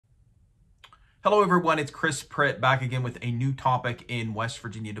Hello everyone, it's Pritt back again with a new topic in West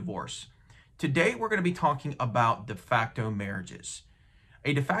Virginia divorce. Today we're going to be talking about de facto marriages.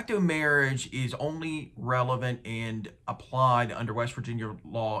 A de facto marriage is only relevant and applied under West Virginia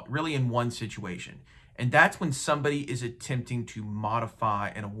law really in one situation, and that's when somebody is attempting to modify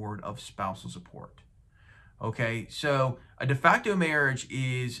an award of spousal support. Okay, so a de facto marriage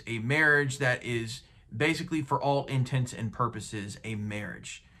is a marriage that is basically, for all intents and purposes, a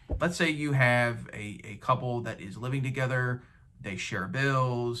marriage. Let's say you have a couple that is living together, they share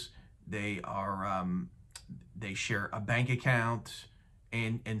bills, they share a bank account,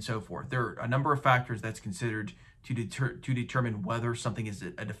 and so forth. There are a number of factors that's considered to determine whether something is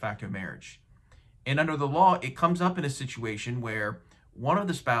a de facto marriage. And under the law, it comes up in a situation where one of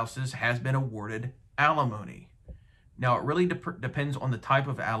the spouses has been awarded alimony. Now, it really depends on the type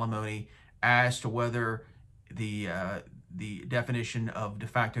of alimony as to whether the definition of de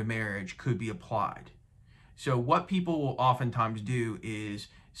facto marriage could be applied. So what people will oftentimes do is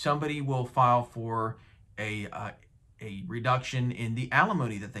somebody will file for a reduction in the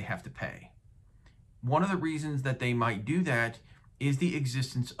alimony that they have to pay. One of the reasons that they might do that is the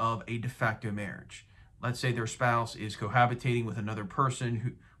existence of a de facto marriage. Let's say their spouse is cohabitating with another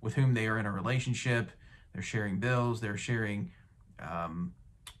person with whom they are in a relationship. They're sharing bills, they're sharing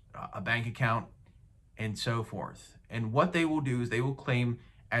a bank account, and so forth. And what they will do is they will claim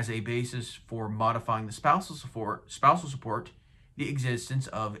as a basis for modifying the spousal support the existence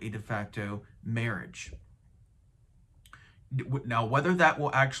of a de facto marriage. Now, whether that will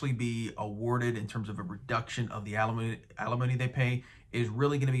actually be awarded in terms of a reduction of the alimony they pay is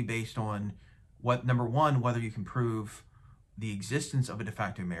really going to be based on number one, whether you can prove the existence of a de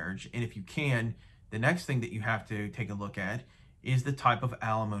facto marriage. And if you can, the next thing that you have to take a look at is the type of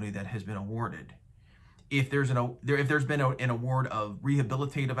alimony that has been awarded. If there's been an award of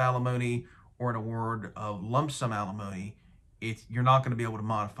rehabilitative alimony or an award of lump sum alimony, you're not going to be able to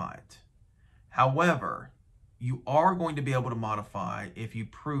modify it. However, you are going to be able to modify if you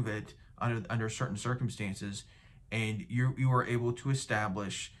prove it under certain circumstances, and you are able to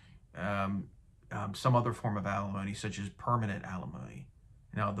establish some other form of alimony, such as permanent alimony.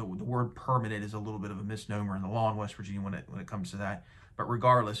 Now, the word permanent is a little bit of a misnomer in the law in West Virginia when it comes to that. But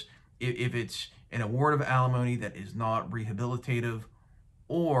regardless, if it's an award of alimony that is not rehabilitative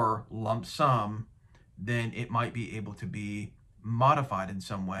or lump sum, then it might be able to be modified in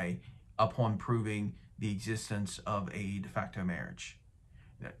some way upon proving the existence of a de facto marriage.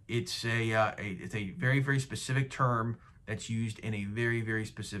 It's a very, very specific term that's used in a very, very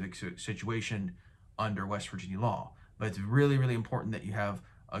specific situation under West Virginia law. But it's really, really important that you have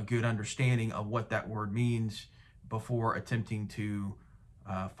a good understanding of what that word means before attempting to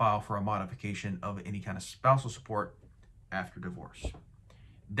file for a modification of any kind of spousal support after divorce.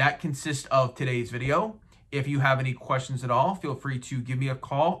 That consists of today's video. If you have any questions at all, feel free to give me a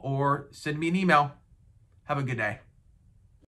call or send me an email. Have a good day.